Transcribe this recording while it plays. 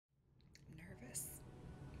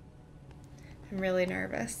I'm really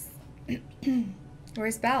nervous.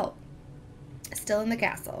 Where's Belle? Still in the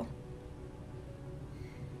castle.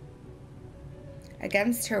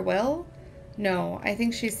 Against her will? No, I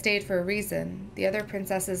think she stayed for a reason. The other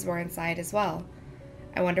princesses were inside as well.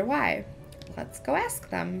 I wonder why. Let's go ask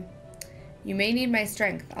them. You may need my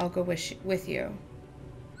strength. I'll go with you.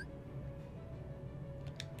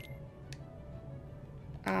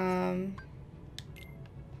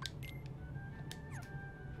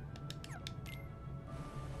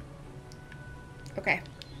 Okay.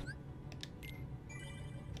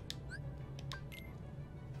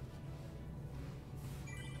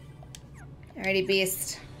 Alrighty,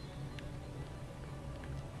 beast.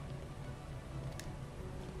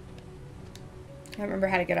 I don't remember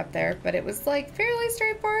how to get up there, but it was like fairly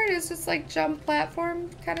straightforward. It's just like jump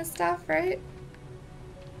platform kind of stuff, right?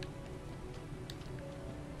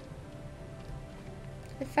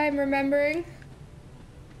 If I'm remembering.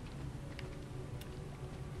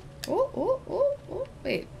 Oh,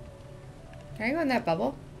 wait. Can I go in that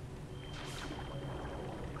bubble?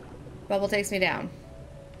 Bubble takes me down.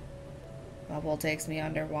 Bubble takes me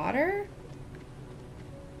underwater?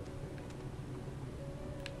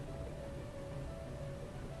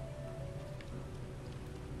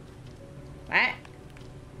 What?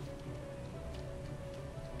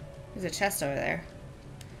 There's a chest over there.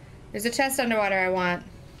 There's a chest underwater I want.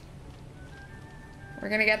 We're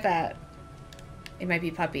gonna get that. It might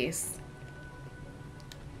be puppies.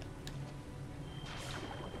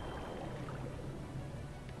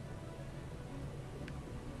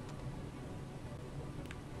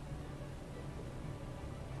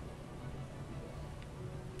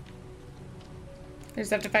 I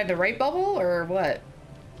just have to find the right bubble, or what?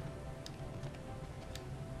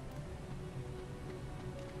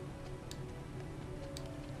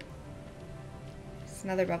 There's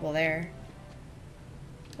another bubble there.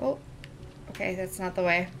 Oh, okay, that's not the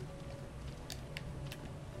way.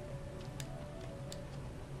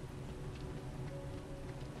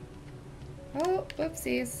 Oh,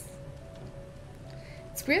 whoopsies.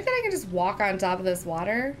 It's weird that I can just walk on top of this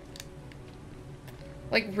water.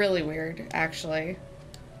 Like, really weird, actually.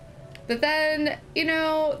 But then, you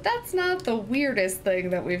know, that's not the weirdest thing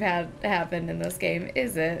that we've had happen in this game,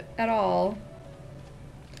 is it? At all.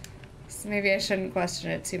 So maybe I shouldn't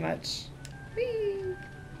question it too much. Whee!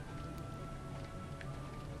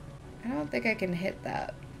 I don't think I can hit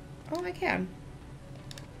that. Oh, I can.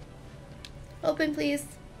 Open, please.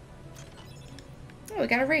 Oh, we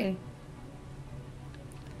got a ring.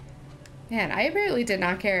 Man, I apparently did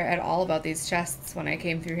not care at all about these chests when I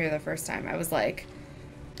came through here the first time. I was like,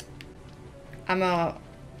 I'm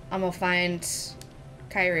gonna find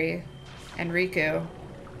Kairi and Riku.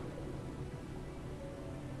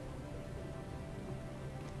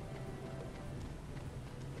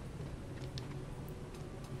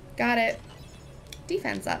 Got it.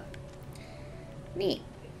 Defense up. Neat.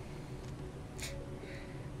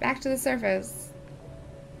 Back to the surface.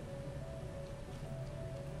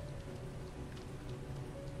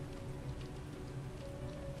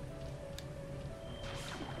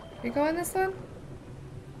 You going this one?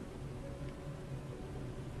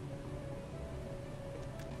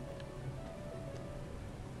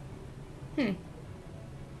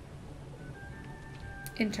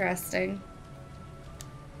 Interesting.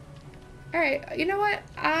 Alright, you know what?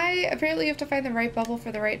 I apparently have to find the right bubble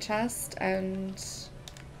for the right chest, and...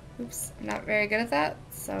 Oops, I'm not very good at that,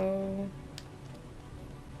 so...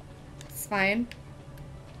 It's fine.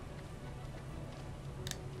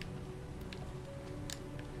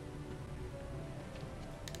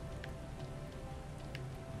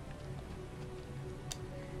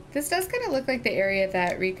 This does kind of look like the area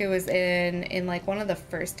that Riku was in like one of the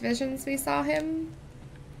first visions we saw him.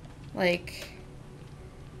 Like,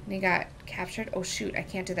 when he got captured. Oh shoot, I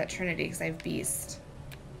can't do that Trinity because I have Beast.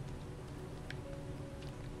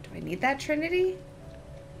 Do I need that Trinity?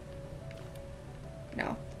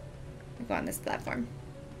 No. I'll go on this platform.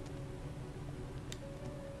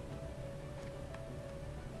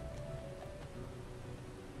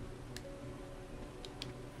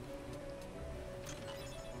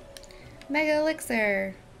 Mega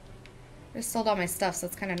Elixir! I just sold all my stuff, so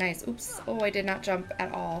it's kind of nice. Oops. Oh, I did not jump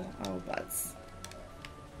at all. Oh, butts.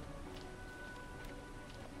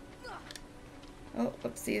 Oh,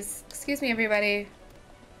 whoopsies. Excuse me, everybody.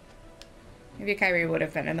 Maybe Kairi would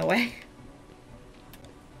have been in the way.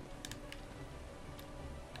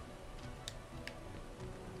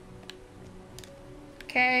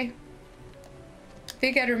 Okay. I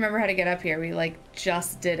think I'd remember how to get up here. We, like,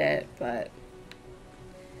 just did it, but...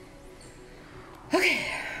 Okay.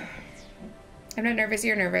 I'm not nervous,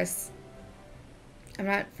 you're nervous. I'm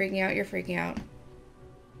not freaking out, you're freaking out.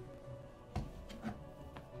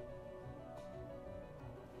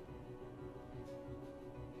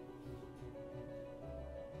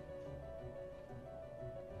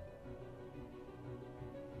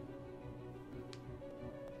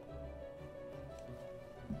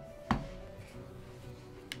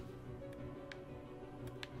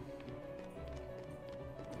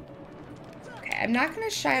 I'm not going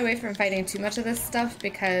to shy away from fighting too much of this stuff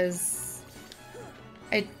because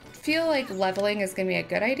I feel like leveling is going to be a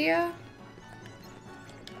good idea.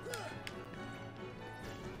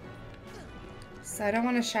 So I don't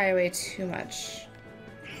want to shy away too much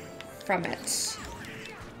from it.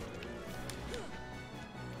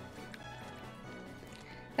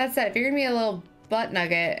 That said, if you're going to be a little butt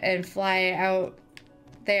nugget and fly out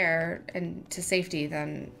there and to safety,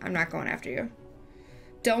 then I'm not going after you.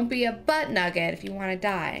 Don't be a butt nugget if you want to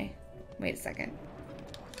die. Wait a second.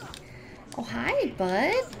 Oh, hi,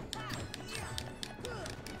 bud.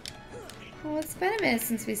 Oh, it's been a minute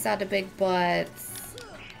since we saw the big butts.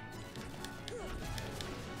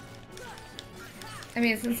 I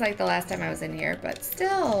mean, since like the last time I was in here, but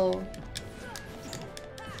still.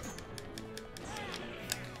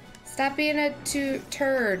 Stop being a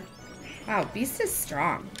turd. Wow, Beast is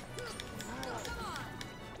strong.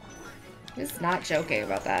 He's not joking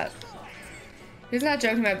about that. He's not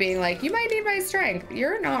joking about being like, you might need my strength.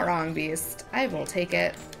 You're not wrong, Beast. I will take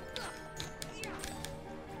it.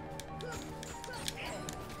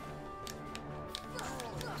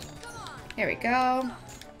 There we go.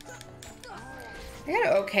 I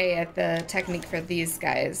got okay at the technique for these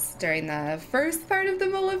guys during the first part of the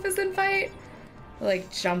Maleficent fight.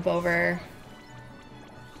 Like, jump over.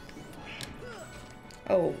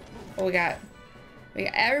 Oh, we got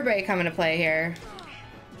everybody coming to play here.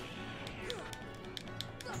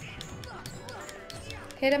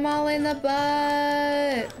 Hit them all in the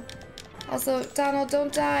butt. Also, Donald,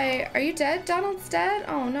 don't die. Are you dead? Donald's dead?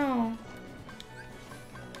 Oh, no.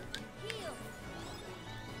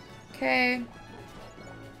 Okay.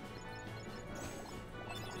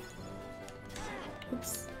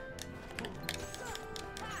 Oops.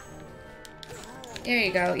 There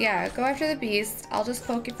you go. Yeah, go after the beast. I'll just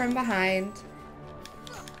poke it from behind.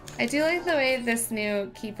 I do like the way this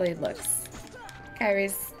new Keyblade looks.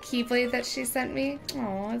 Kyrie's Keyblade that she sent me.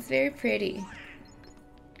 Oh, it's very pretty.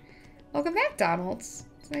 Welcome back, Donald. It's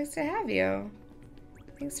nice to have you.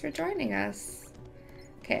 Thanks for joining us.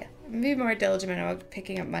 Okay, I'm gonna be more diligent about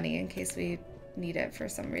picking up money in case we need it for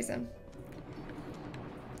some reason.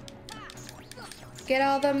 Get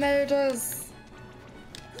all the murders!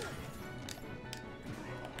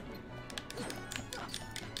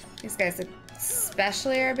 These guys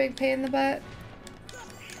especially are a big pain in the butt.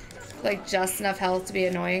 Like, just enough health to be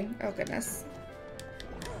annoying. Oh, goodness.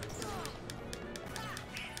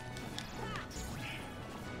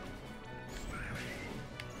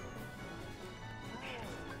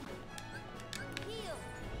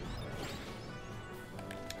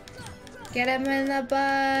 Get him in the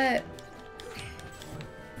butt!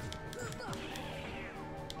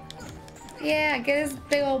 Yeah, get his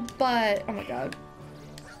big old butt. Oh my god.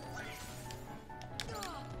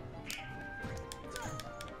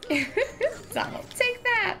 Donald, take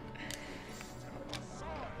that!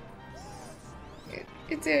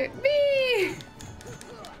 You do it. Me!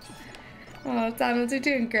 Oh, Donald, you're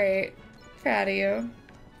doing great. Proud of you.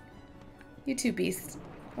 You too, Beast.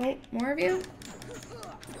 Oh, more of you?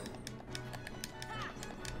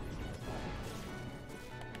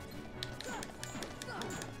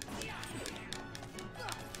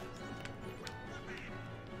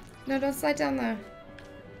 No, don't slide down the...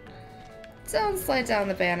 Don't slide down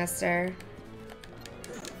the banister.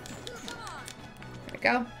 There we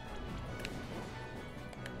go.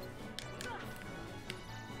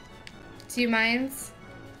 2 mines?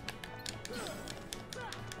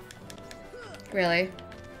 Really?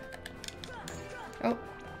 Oh.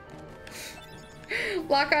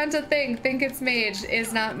 Lock onto thing. Think it's mage.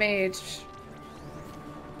 Is not mage.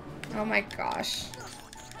 Oh my gosh.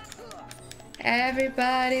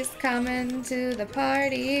 Everybody's coming to the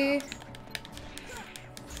party.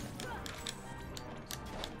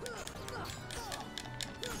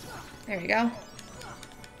 There we go.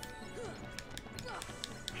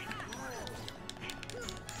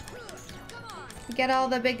 Get all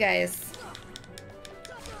the big guys.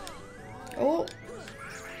 Oh.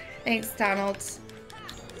 Thanks, Donald.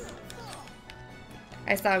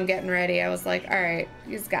 I saw him getting ready. I was like, alright,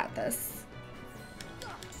 he's got this.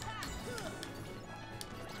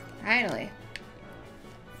 Finally.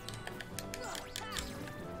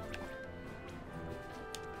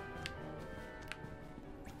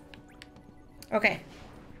 Okay.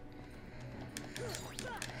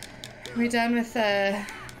 Are we done with the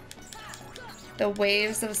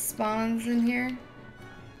waves of spawns in here?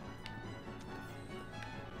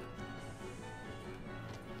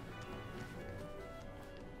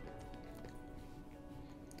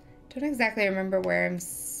 Don't exactly remember where I'm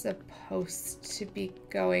supposed to be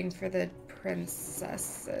going for the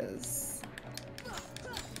princesses.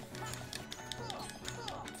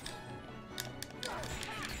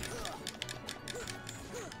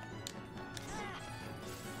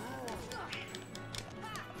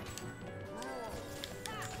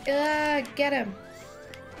 Get him.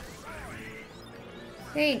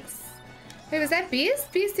 Thanks. Wait, was that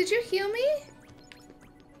Beast? Beast, did you heal me?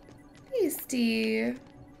 Beastie.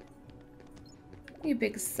 You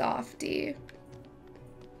big softy.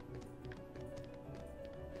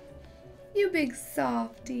 You big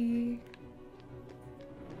softy.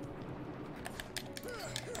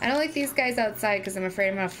 I don't like these guys outside because I'm afraid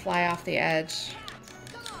I'm gonna fly off the edge.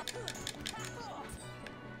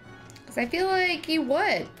 Because I feel like you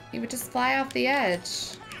would. You would just fly off the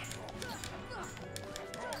edge.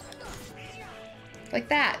 Like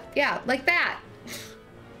that. Yeah, like that.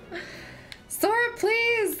 Sora,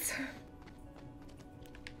 please!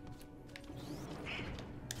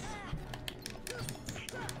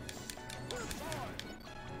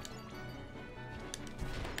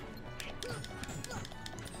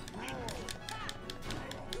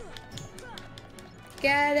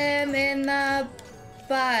 Get him in the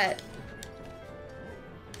butt.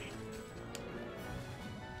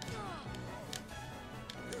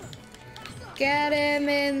 Get him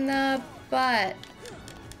in the butt.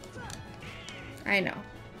 I know.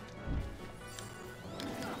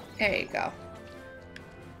 There you go.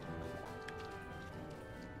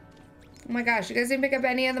 Oh my gosh, you guys didn't pick up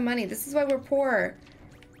any of the money. This is why we're poor.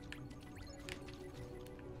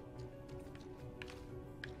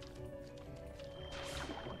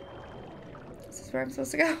 This is where I'm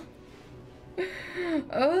supposed to go.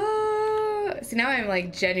 Oh, see, now I'm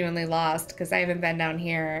like genuinely lost because I haven't been down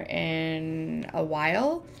here in a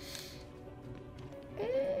while.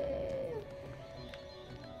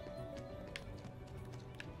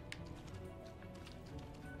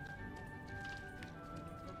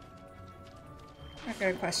 Not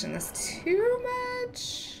gonna question this too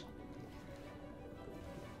much.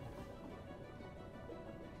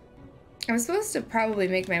 I'm supposed to probably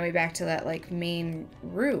make my way back to that like main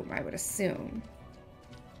room, I would assume.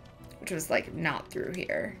 Which was like not through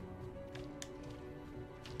here.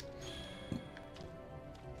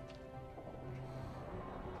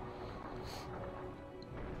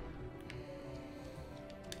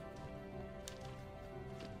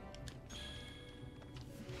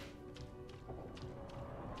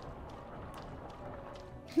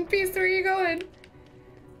 Beast, where are you going?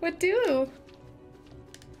 What do?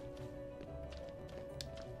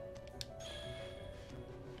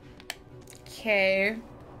 Okay.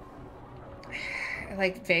 I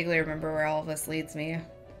like vaguely remember where all of this leads me.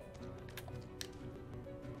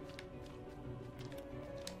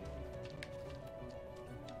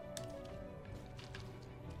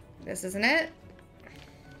 This isn't it?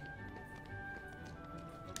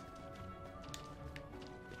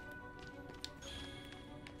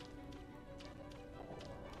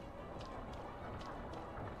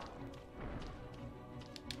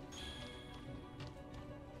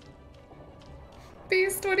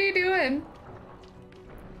 Beast, what are you doing?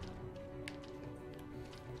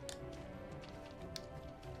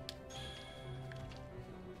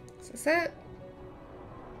 Is this it?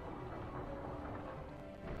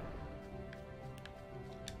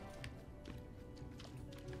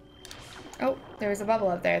 Oh, there was a bubble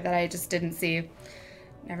up there that I just didn't see.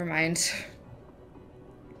 Never mind.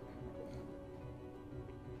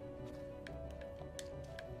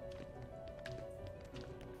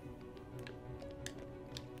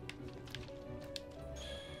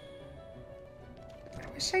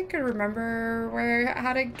 I wish I could remember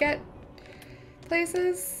how to get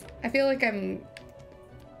places. I feel like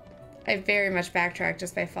I very much backtracked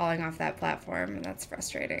just by falling off that platform, and that's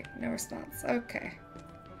frustrating. No response. Okay.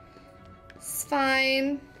 It's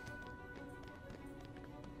fine.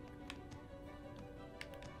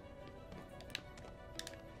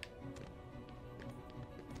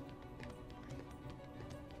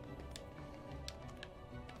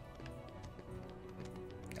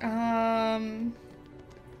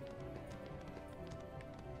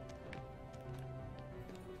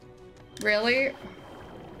 Really?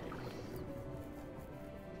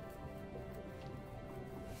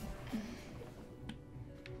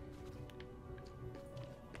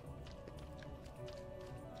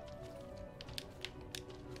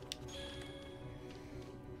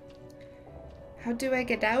 How do I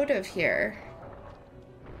get out of here?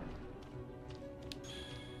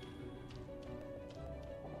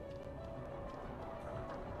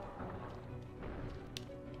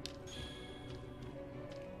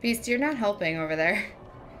 Beast, you're not helping over there.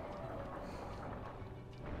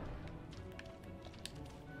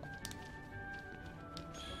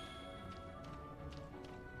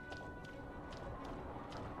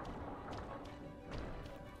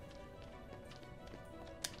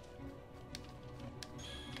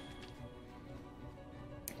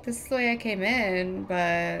 This is the way I came in,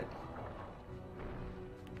 but...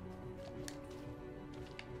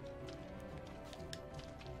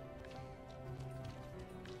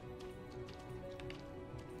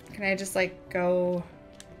 Can I just, like, go...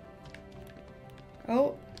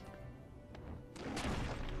 Oh.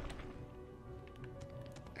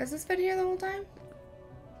 Has this been here the whole time?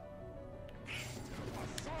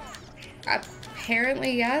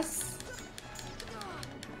 Apparently, yes.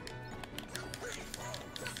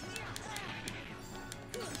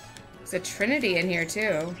 There's a Trinity in here,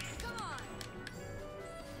 too.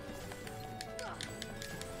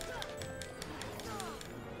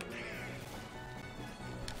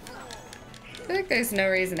 I feel like there's no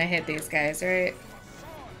reason to hit these guys, right?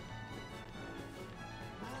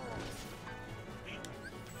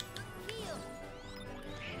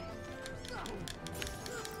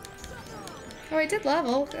 Oh, I did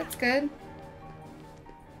level. That's good.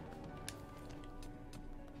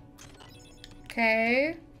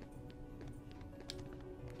 Okay.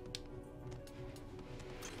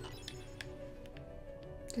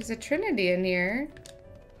 There's a Trinity in here.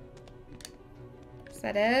 Is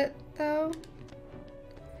that it, though?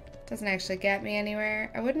 Doesn't actually get me anywhere.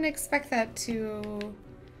 I wouldn't expect that to,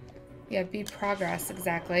 yeah, be progress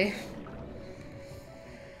exactly.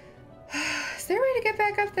 Is there a way to get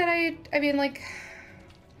back up that I mean, like...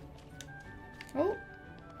 Oh.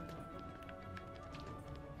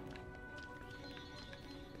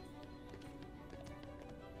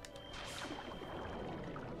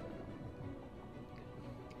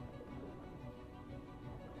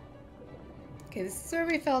 Okay, this is where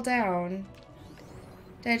we fell down.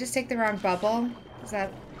 Did I just take the wrong bubble? Is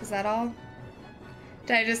that all?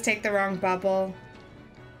 Did I just take the wrong bubble?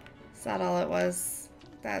 Is that all it was?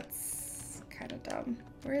 That's kind of dumb.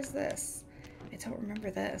 Where is this? I don't remember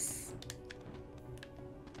this.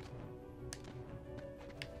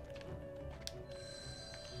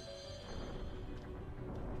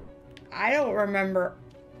 I don't remember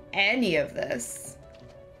any of this.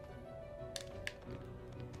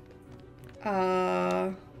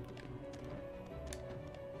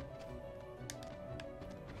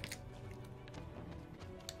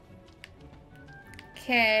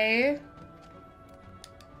 Okay.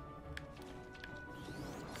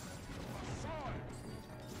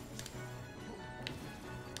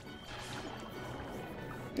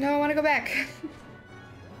 No, I want to go back.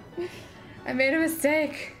 I made a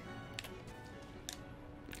mistake.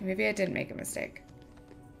 Maybe I didn't make a mistake.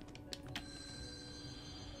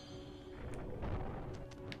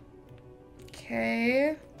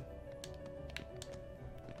 Okay.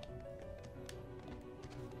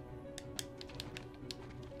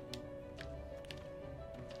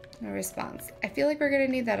 No response. I feel like we're gonna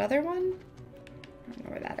need that other one. I don't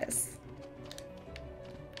know where that is.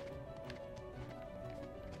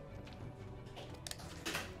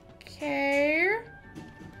 Okay.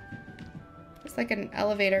 There's like an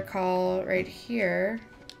elevator call right here.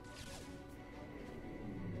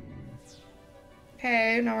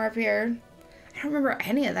 Okay, now we're up here. I don't remember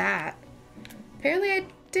any of that. Apparently I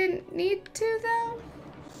didn't need to, though.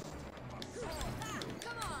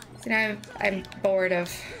 So now I'm bored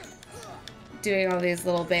of doing all these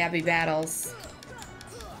little babby battles.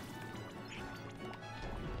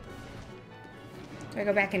 Do I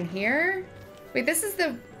go back in here? Wait, this is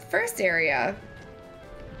the first area,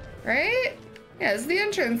 right? Yeah, this is the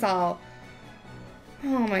entrance hall.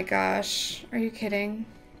 Oh my gosh, are you kidding?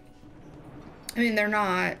 I mean, they're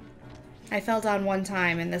not. I fell down one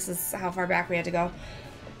time and this is how far back we had to go.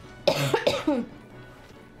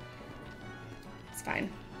 It's fine.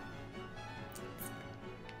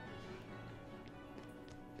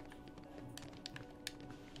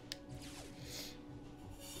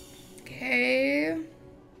 Okay.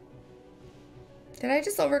 Did I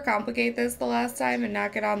just overcomplicate this the last time and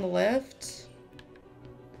not get on the lift?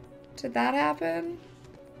 Did that happen?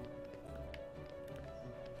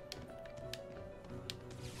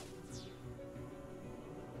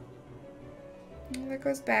 Well, that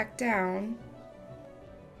goes back down.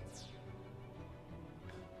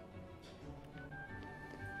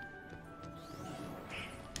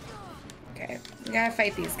 Okay, we gotta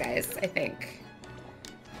fight these guys, I think.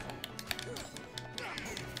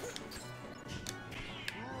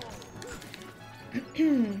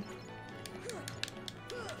 Don't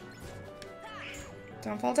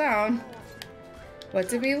fall down. What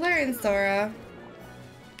did we learn, Sora?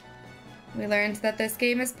 We learned that this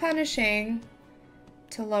game is punishing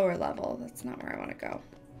to lower level. That's not where I want to go.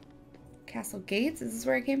 Castle Gates? Is this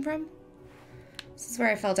where I came from? This is where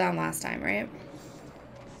I fell down last time, right?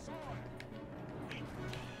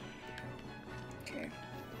 Okay.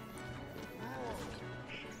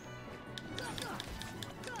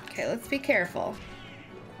 Okay, let's be careful.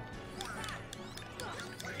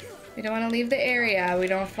 We don't want to leave the area. We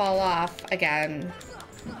don't fall off again.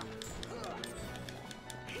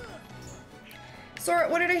 Sora,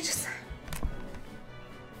 what did I just...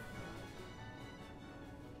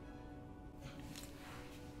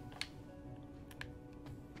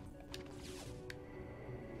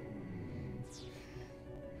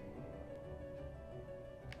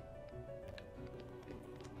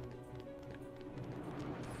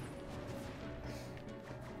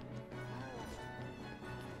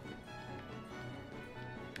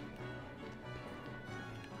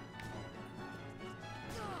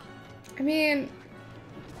 I mean,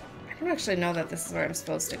 I don't actually know that this is where I'm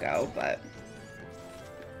supposed to go, but...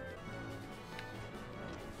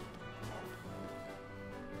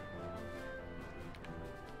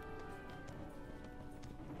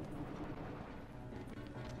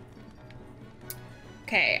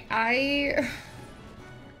 Okay,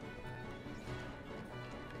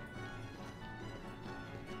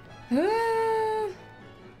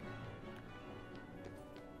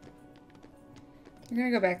 I'm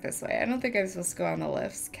gonna go back this way. I don't think I'm supposed to go on the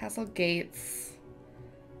lifts. Castle Gates.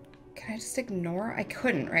 Can I just ignore? I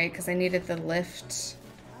couldn't, right? Because I needed the lift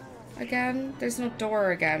again. There's no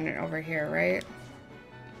door again over here, right?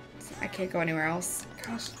 So I can't go anywhere else.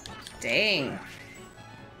 Gosh, dang.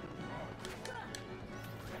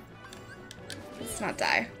 Let's not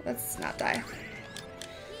die. Let's not die.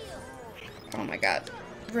 Oh my god.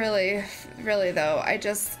 Really, really though, I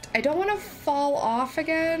don't want to fall off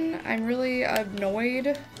again. I'm really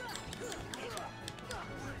annoyed.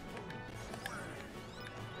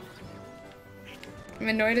 I'm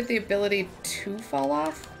annoyed at the ability to fall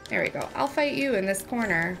off. There we go. I'll fight you in this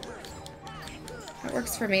corner. That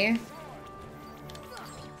works for me.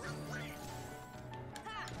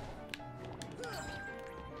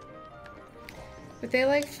 But they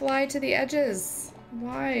like fly to the edges.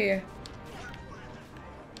 Why?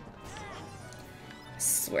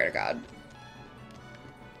 Swear to God.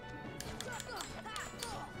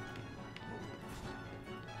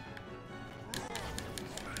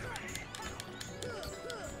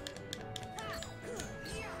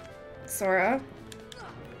 Sora?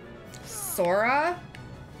 Sora?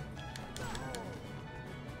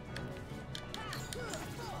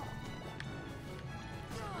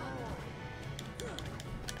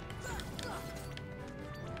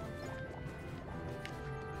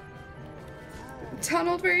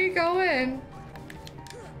 Donald, where are you going?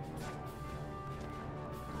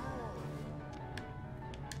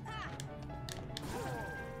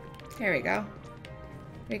 There we go.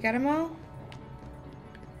 We got them all?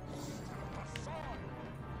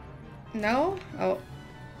 No? Oh.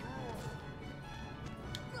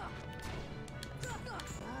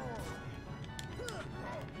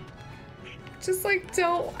 Just like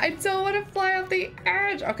I don't want to fly off the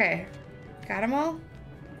edge. Okay. Got them all?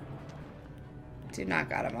 Do not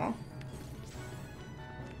got them all.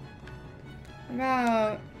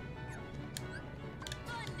 About...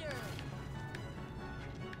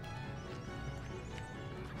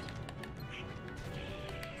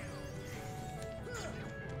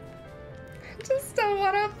 I just don't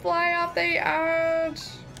want to fly off the edge.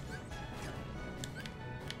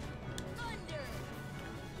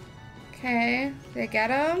 Okay, did I get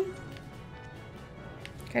him?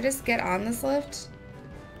 Can I just get on this lift?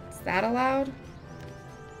 Is that allowed?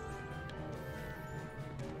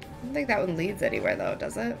 I don't think that one leads anywhere though,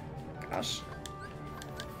 does it? Gosh.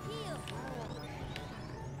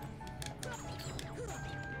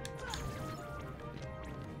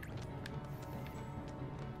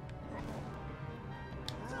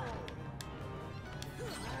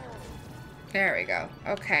 There we go.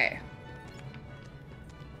 Okay.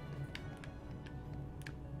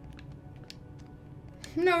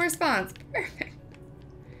 No response. Perfect.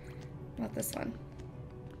 Not this one.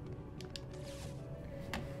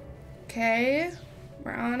 Okay,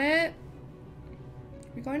 we're on it.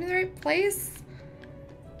 Are we going to the right place?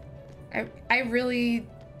 I really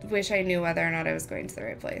wish I knew whether or not I was going to the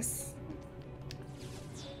right place.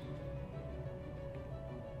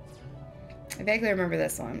 I vaguely remember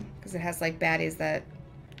this one, because it has like baddies that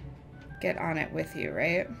get on it with you,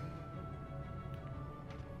 right?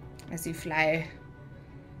 As you fly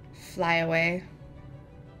fly away.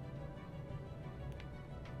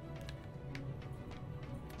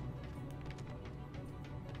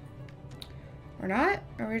 Or not?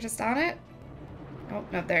 Are we just on it? Oh,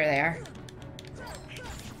 no, there they are.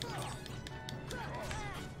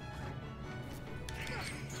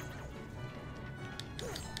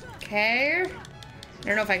 Okay. I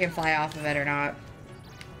don't know if I can fly off of it or not.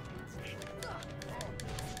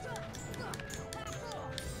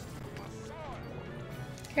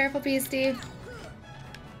 Careful, beastie.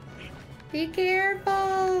 Be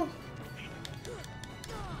careful.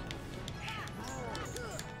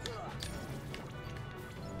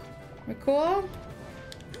 We cool?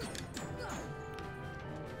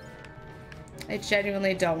 I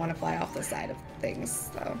genuinely don't want to fly off the side of things,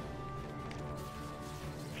 though.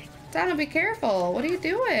 Donald, be careful. What are you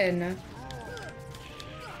doing?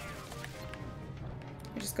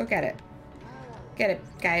 Just go get it. Get it,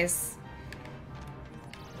 guys.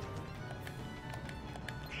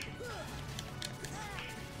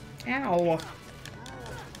 Ow.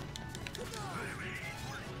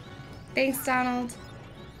 Thanks, Donald.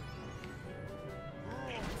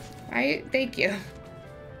 Right? Thank you.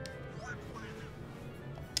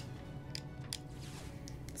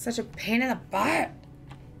 Such a pain in the butt.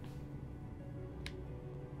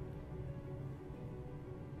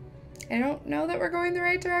 I don't know that we're going the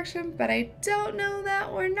right direction, but I don't know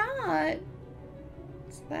that we're not.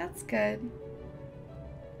 So that's good.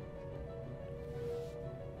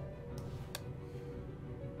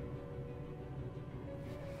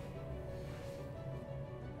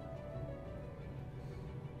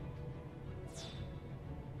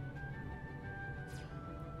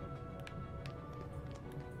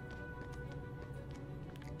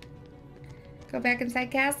 Go back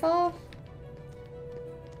inside castle.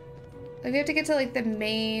 Like, we have to get to, like, the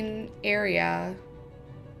main area.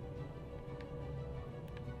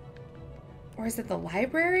 Or is it the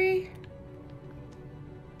library?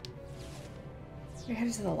 We're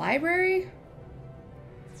headed to the library?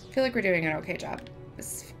 I feel like we're doing an okay job.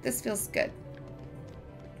 This feels good.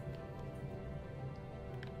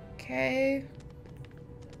 Okay.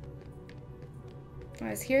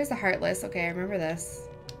 Oh, here's the Heartless. Okay, I remember this.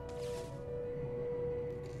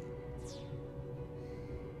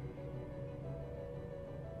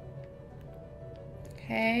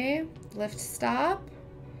 Okay, lift stop.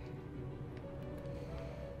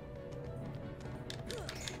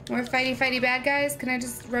 More fighty bad guys. Can I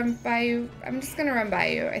just run by you? I'm just gonna run by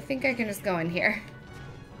you. I think I can just go in here.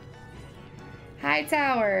 High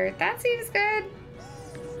tower. That seems good.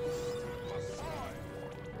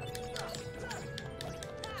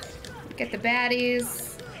 Get the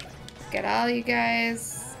baddies. Get all you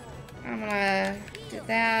guys. I'm gonna do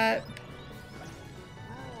that.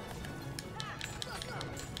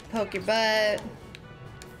 Poke your butt.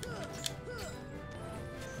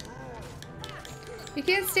 You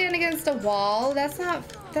can't stand against a wall. That's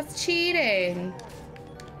cheating.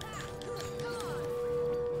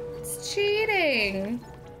 It's cheating.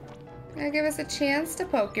 Gonna give us a chance to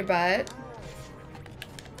poke your butt.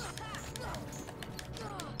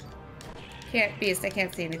 Can't, Beast, I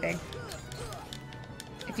can't see anything.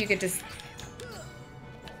 If you could just...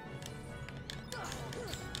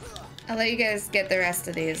 I'll let you guys get the rest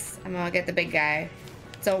of these. I'm gonna get the big guy.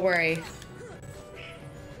 Don't worry.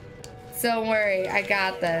 Don't worry, I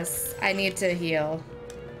got this. I need to heal.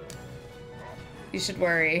 You should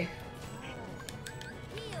worry.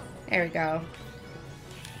 There we go.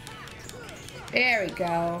 There we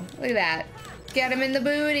go. Look at that. Get him in the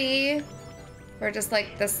booty. Or just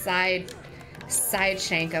like the side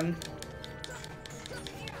shank him.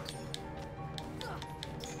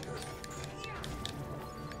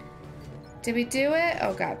 Did we do it?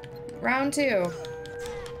 Oh god. Round 2.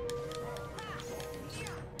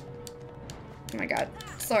 Oh my god.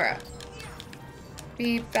 Sora.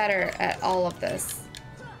 Be better at all of this.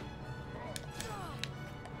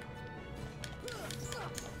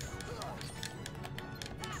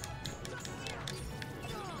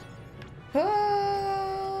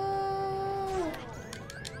 Oh!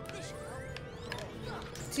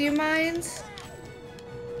 Do you mind?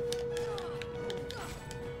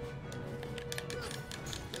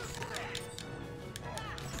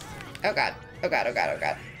 Oh god. Oh god, oh god, oh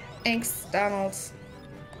god. Thanks, Donald.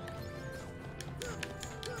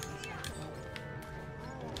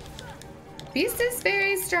 Beast is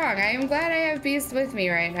very strong. I am glad I have Beast with me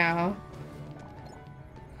right now.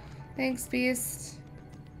 Thanks, Beast.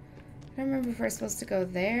 I don't remember if we're supposed to go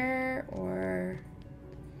there or...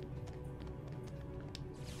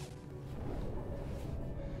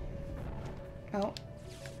 Oh.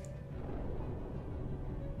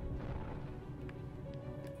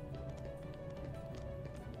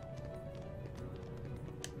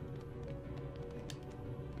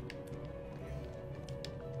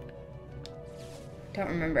 Don't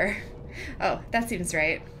remember. Oh, that seems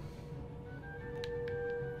right.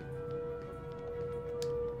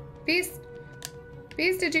 Beast?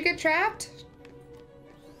 Beast, did you get trapped?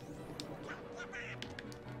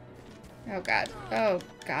 Oh god. Oh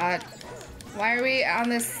god. Why are we on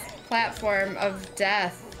this platform of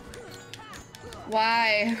death?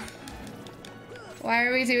 Why? Why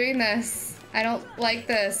are we doing this? I don't like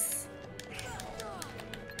this.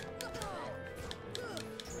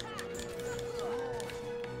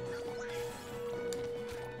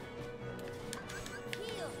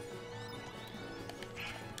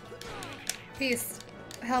 Beast,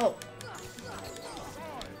 help.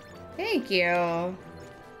 Thank you.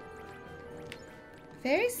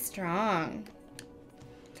 Very strong.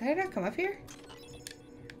 Did I not come up here?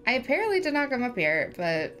 I apparently did not come up here,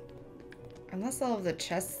 but unless all of the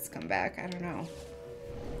chests come back, I don't know.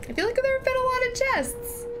 I feel like there have been a lot of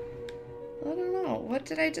chests. I don't know. What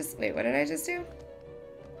did I just... Wait, what did I just do?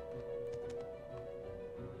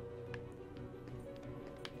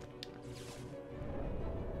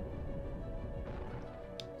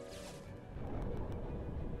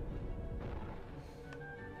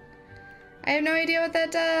 I have no idea what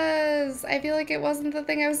that does. I feel like it wasn't the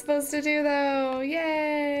thing I was supposed to do, though.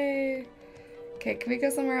 Yay. Okay, can we go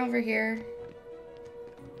somewhere over here?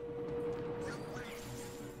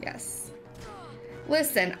 Yes.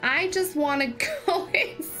 Listen, I just want to go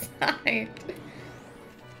inside.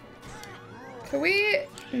 Can we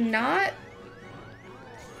not?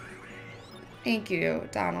 Thank you,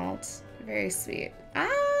 Donald. Very sweet.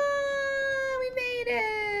 Ah, we made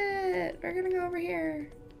it. We're gonna go over here.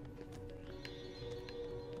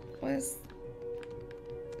 Let's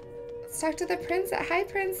talk to the princess. Hi,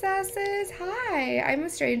 princesses. Hi, I'm a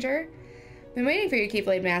stranger. Been waiting for you,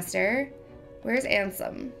 Keyblade Master. Where's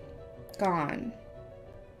Ansem? Gone.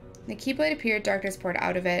 The Keyblade appeared, darkness poured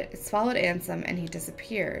out of it. It swallowed Ansem, and he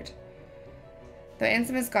disappeared. Though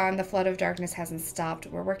Ansem is gone, the flood of darkness hasn't stopped.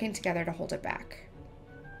 We're working together to hold it back.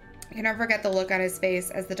 I can never forget the look on his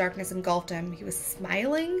face as the darkness engulfed him. He was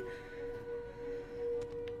smiling.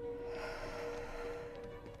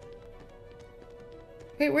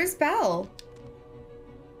 Wait, where's Belle?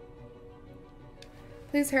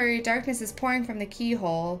 Please hurry. Darkness is pouring from the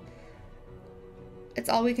keyhole. It's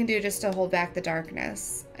all we can do just to hold back the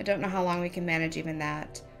darkness. I don't know how long we can manage even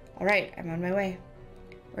that. All right, I'm on my way.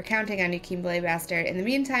 We're counting on you, Keyblade Master. In the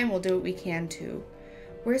meantime, we'll do what we can too.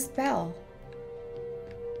 Where's Belle?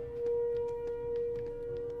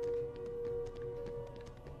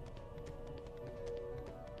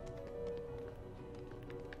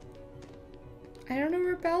 I don't know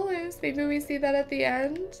where Belle is. Maybe we see that at the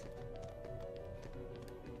end.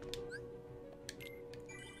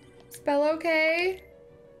 Is Belle okay?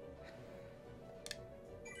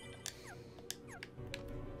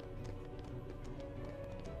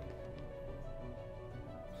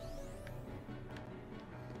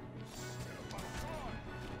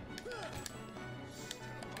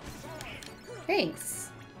 Thanks.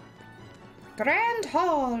 Grand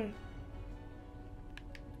Hall.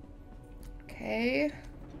 Okay.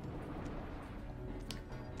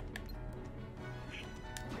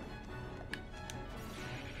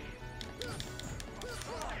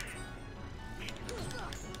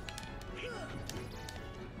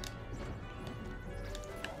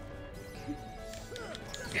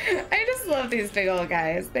 I just love these big old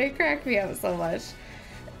guys. They crack me up so much.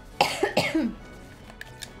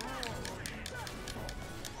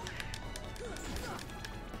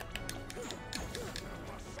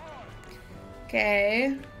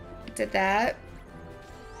 Okay, did that.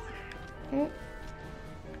 Oh.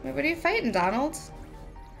 Wait, what are you fighting, Donald?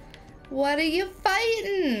 What are you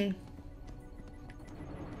fighting?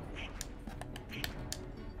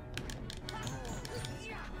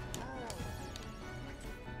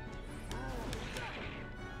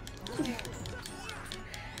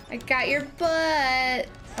 I got your butt.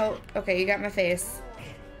 Oh, okay, you got my face.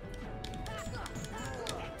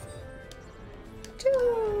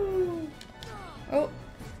 Choo. Oh.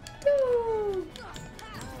 Choo.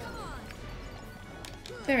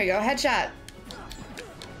 There we go, headshot.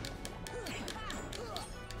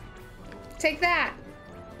 Take that.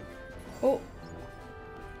 Oh.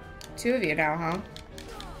 Two of you now, huh?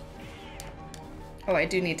 Oh, I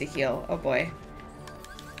do need to heal. Oh boy.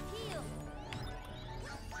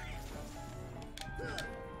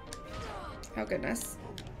 Oh goodness.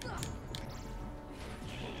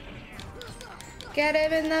 Get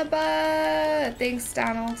him in the butt! Thanks,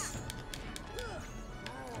 Donald.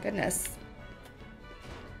 Goodness.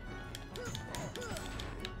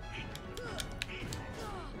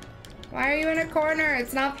 Why are you in a corner?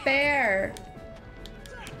 It's not fair.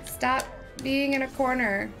 Stop being in a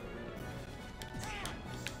corner.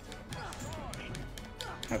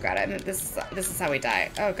 Oh god, this is how we die.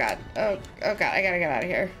 Oh god. Oh god, I gotta get out of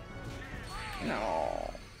here.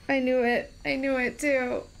 No. I knew it. I knew it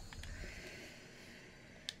too.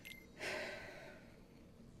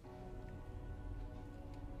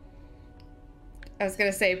 I was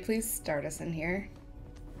gonna say, please start us in here.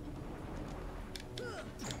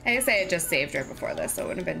 I guess I had just saved right before this, so it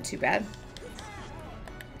wouldn't have been too bad.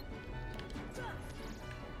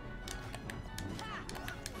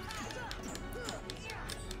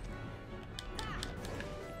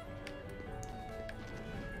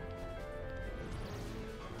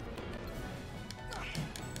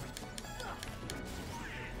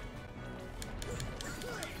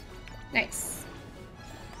 Nice.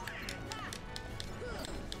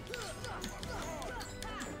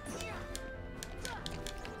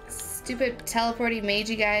 Stupid teleporty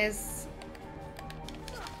magey guys.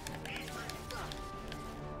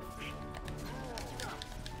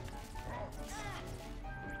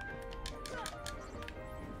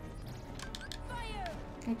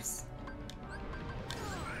 Oops.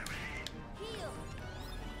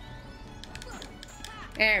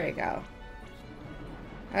 There we go.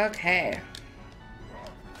 Okay.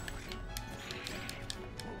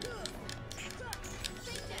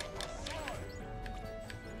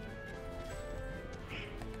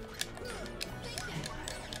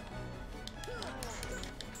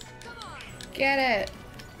 Get it.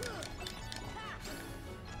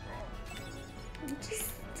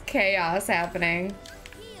 Just chaos happening.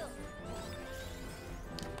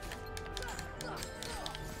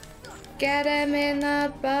 Get him in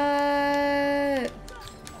the butt.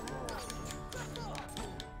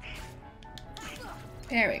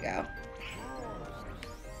 There we go.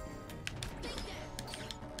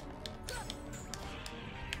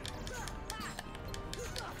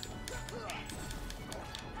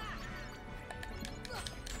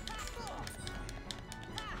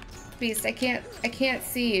 Beast, I can't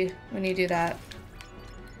see when you do that.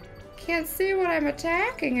 Can't see what I'm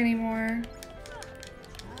attacking anymore.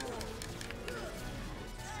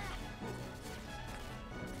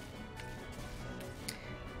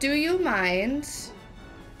 Do you mind?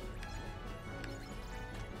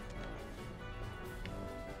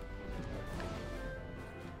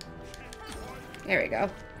 There we go.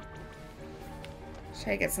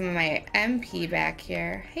 Try to get some of my MP back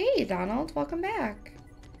here. Hey, Donald, welcome back.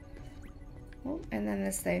 Oh, and then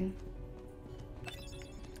this thing.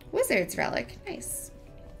 Wizard's Relic. Nice.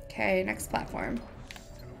 Okay, next platform.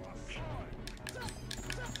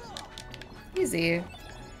 Easy.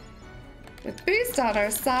 With Beast on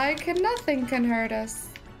our side, nothing can hurt us.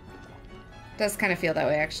 Does kind of feel that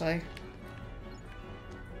way, actually.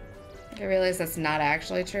 I realize that's not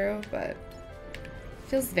actually true, but it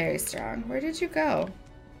feels very strong. Where did you go?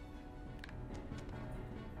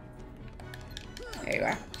 There you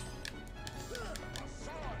are.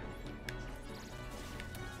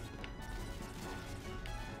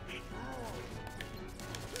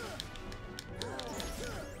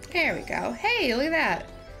 There we go. Hey, look at that.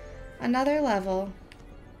 Another level.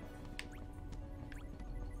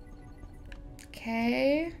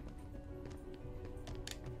 Okay.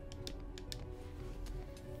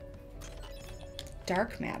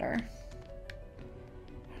 Dark matter.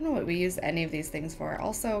 I don't know what we use any of these things for.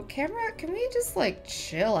 Also, camera, can we just like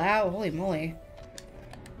chill out? Holy moly.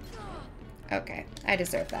 Okay, I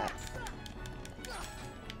deserve that.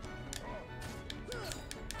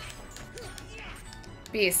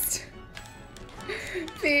 Beast.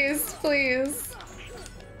 Beast, please.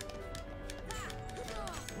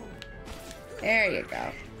 There you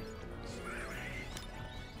go.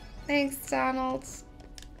 Thanks, Donald.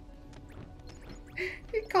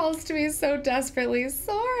 He calls to me so desperately.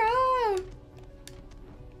 Sora!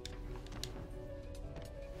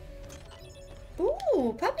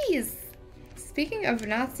 Ooh, puppies! Speaking of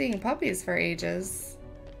not seeing puppies for ages.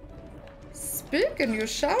 Speak and you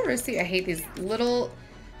shall receive. I hate these little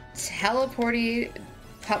teleporty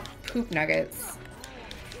poop nuggets.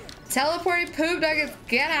 Teleporty poop nuggets,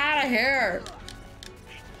 get out of here!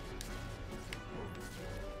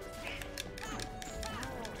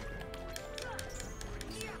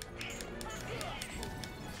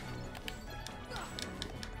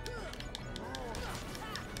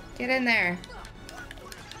 Get in there.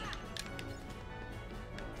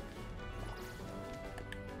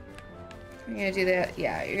 You're gonna do that.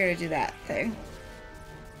 Yeah, you're gonna do that thing.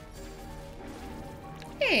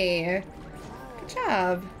 Hey, good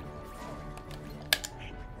job.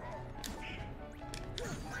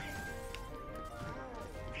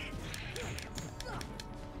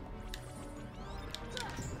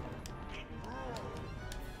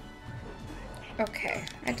 Okay,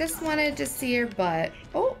 I just wanted to see your butt.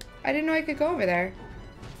 Oh, I didn't know I could go over there.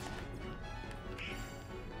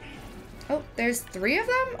 Oh, there's 3 of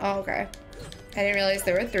them? Oh, okay. I didn't realize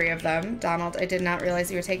there were 3 of them. Donald, I did not realize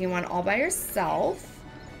you were taking one all by yourself.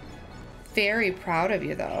 Very proud of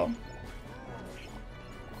you, though.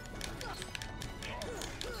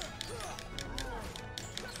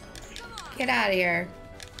 Get out of here.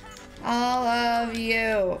 All of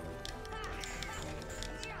you.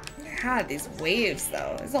 God, these waves,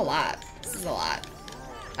 though. This is a lot. This is a lot.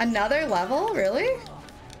 Another level? Really?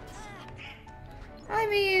 I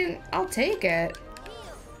mean, I'll take it.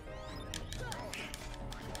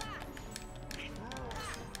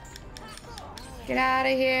 Get out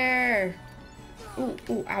of here. Ooh,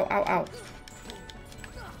 ooh, ow, ow, ow.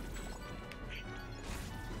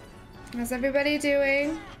 How's everybody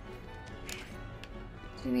doing?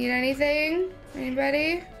 Do you need anything?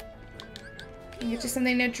 Anybody? Can I get you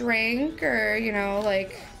something to drink, or, you know,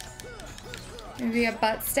 like, maybe a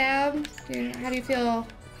butt stab? How do you feel?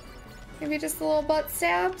 Maybe just a little butt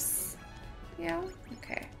stabs? Yeah?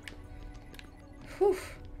 Okay. Whew.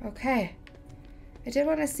 Okay. I did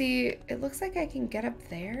want to see, it looks like I can get up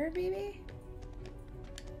there, maybe?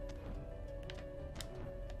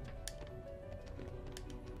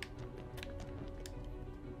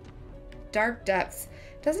 Dark depths.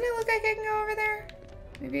 Doesn't it look like I can go over there?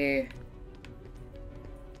 Maybe...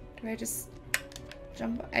 Do I just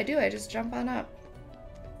jump? I do, I just jump on up.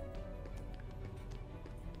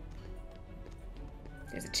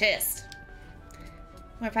 There's a chest.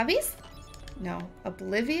 More puppies? No.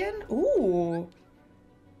 Oblivion? Ooh.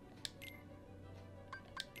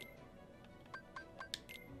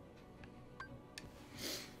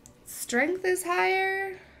 Strength is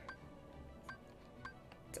higher.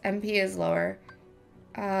 MP is lower.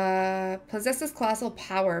 Possesses colossal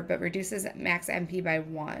power, but reduces max MP by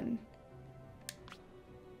 1.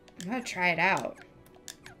 I'm gonna try it out.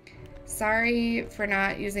 Sorry for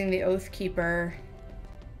not using the Oath Keeper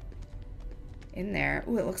in there.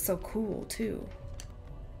 Ooh, it looks so cool, too.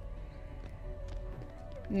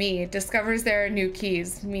 Me discovers there are new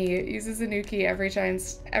keys. Me uses a new key every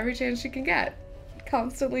chance she can get.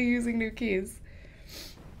 Constantly using new keys.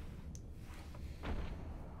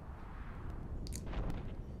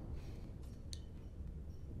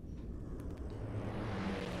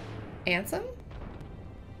 Ansem?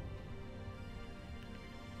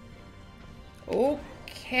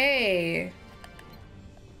 Okay.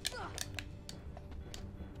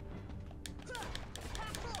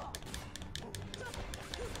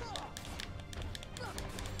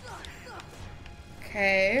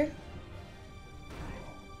 Okay.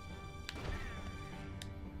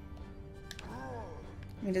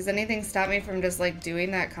 I mean, does anything stop me from just, like,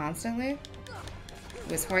 doing that constantly?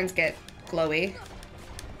 His horns get glowy.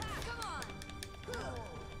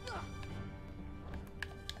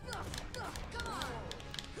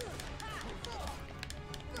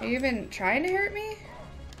 Are you even trying to hurt me?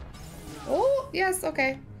 Oh, yes,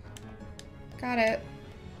 okay. Got it.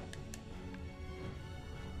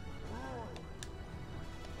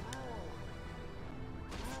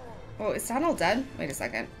 Oh, is Donald dead? Wait a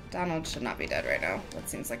second. Donald should not be dead right now. That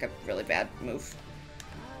seems like a really bad move.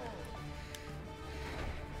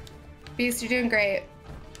 Beast, you're doing great.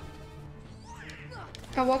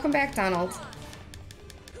 Oh, welcome back, Donald.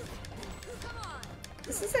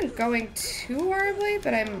 This isn't going too horribly,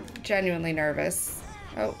 but I'm genuinely nervous.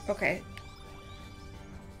 Oh, okay.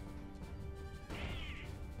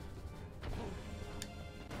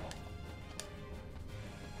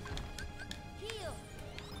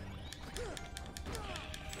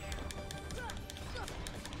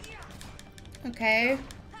 Okay.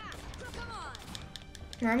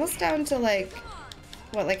 We're almost down to, like,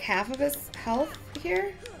 what, like half of his health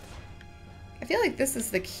here? I feel like this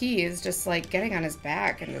is the key, is just, like, getting on his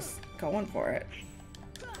back and just going for it.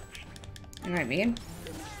 You know what I mean?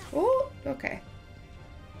 Ooh, okay.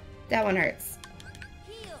 That one hurts.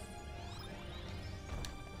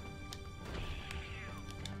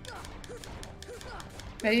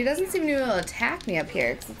 But he doesn't seem to be able to attack me up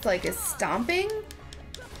here, because it's like, is stomping?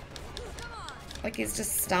 Like he's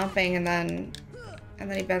just stomping and then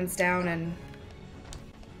he bends down and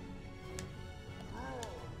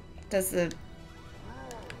does the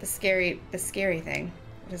scary thing.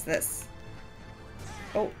 What is this?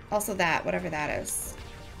 Oh, also that, whatever that is.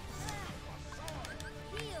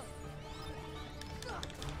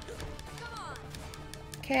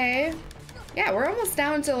 Okay. Yeah, we're almost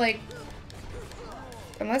down to, like,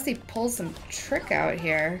 unless he pulls some trick out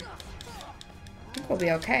here, I think we'll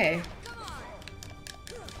be okay.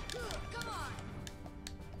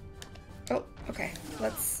 Oh, okay.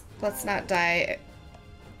 Let's Let's not die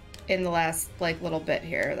in the last, like, little bit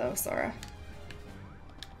here, though, Sora.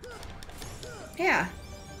 Yeah.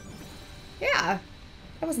 Yeah.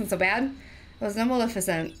 That wasn't so bad. It was no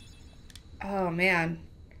Maleficent. Oh, man.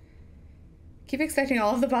 Keep expecting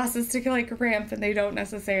all of the bosses to, like, ramp, and they don't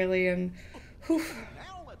necessarily, and... Whew.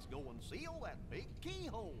 Now let's go and seal that big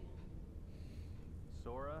keyhole.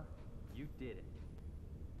 Sora, you did it.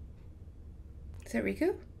 Is it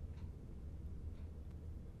Riku?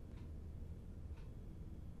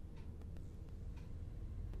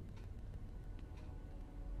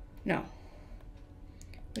 No.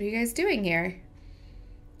 What are you guys doing here?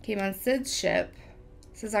 Came on Sid's ship.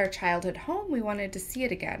 This is our childhood home. We wanted to see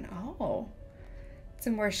it again. Oh. It's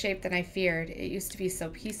in worse shape than I feared. It used to be so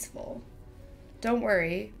peaceful. Don't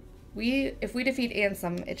worry. If we defeat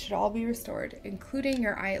Ansem, it should all be restored, including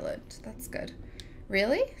your island. That's good.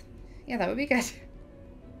 Really? Yeah, that would be good.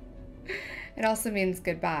 It also means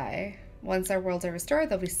goodbye. Once our worlds are restored,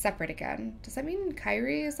 they'll be separate again. Does that mean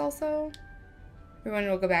Kairi is also... Everyone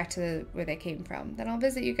will go back to where they came from. Then I'll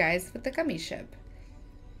visit you guys with the gummy ship.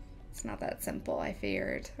 It's not that simple, I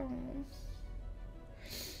feared. Oh.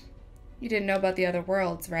 You didn't know about the other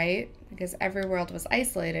worlds, right? Because every world was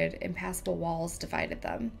isolated, impassable walls divided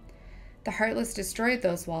them. The Heartless destroyed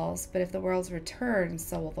those walls, but if the worlds return,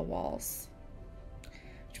 so will the walls.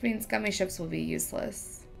 Which means gummy ships will be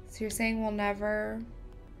useless. So you're saying we'll never...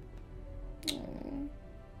 Oh.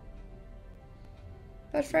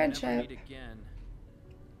 But friendship... We'll never meet again,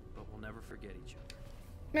 but we'll never forget each other.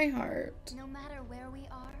 My heart. No matter where we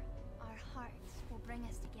are, our hearts will bring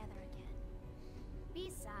us together again.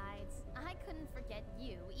 Besides, I couldn't forget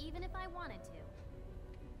you, even if I wanted to.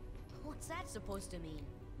 What's that supposed to mean?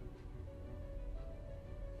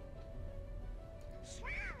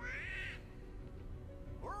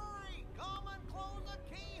 Hurry! Come and close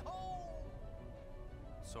the keyhole!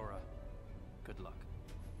 Sora, good luck.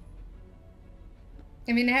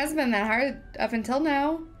 I mean, it hasn't been that hard up until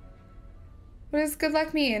now. What does good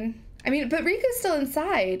luck mean? I mean, but Riku's still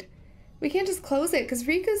inside. We can't just close it because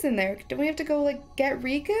Riku's in there. Don't we have to go, like, get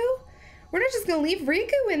Riku? We're not just gonna leave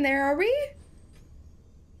Riku in there, are we?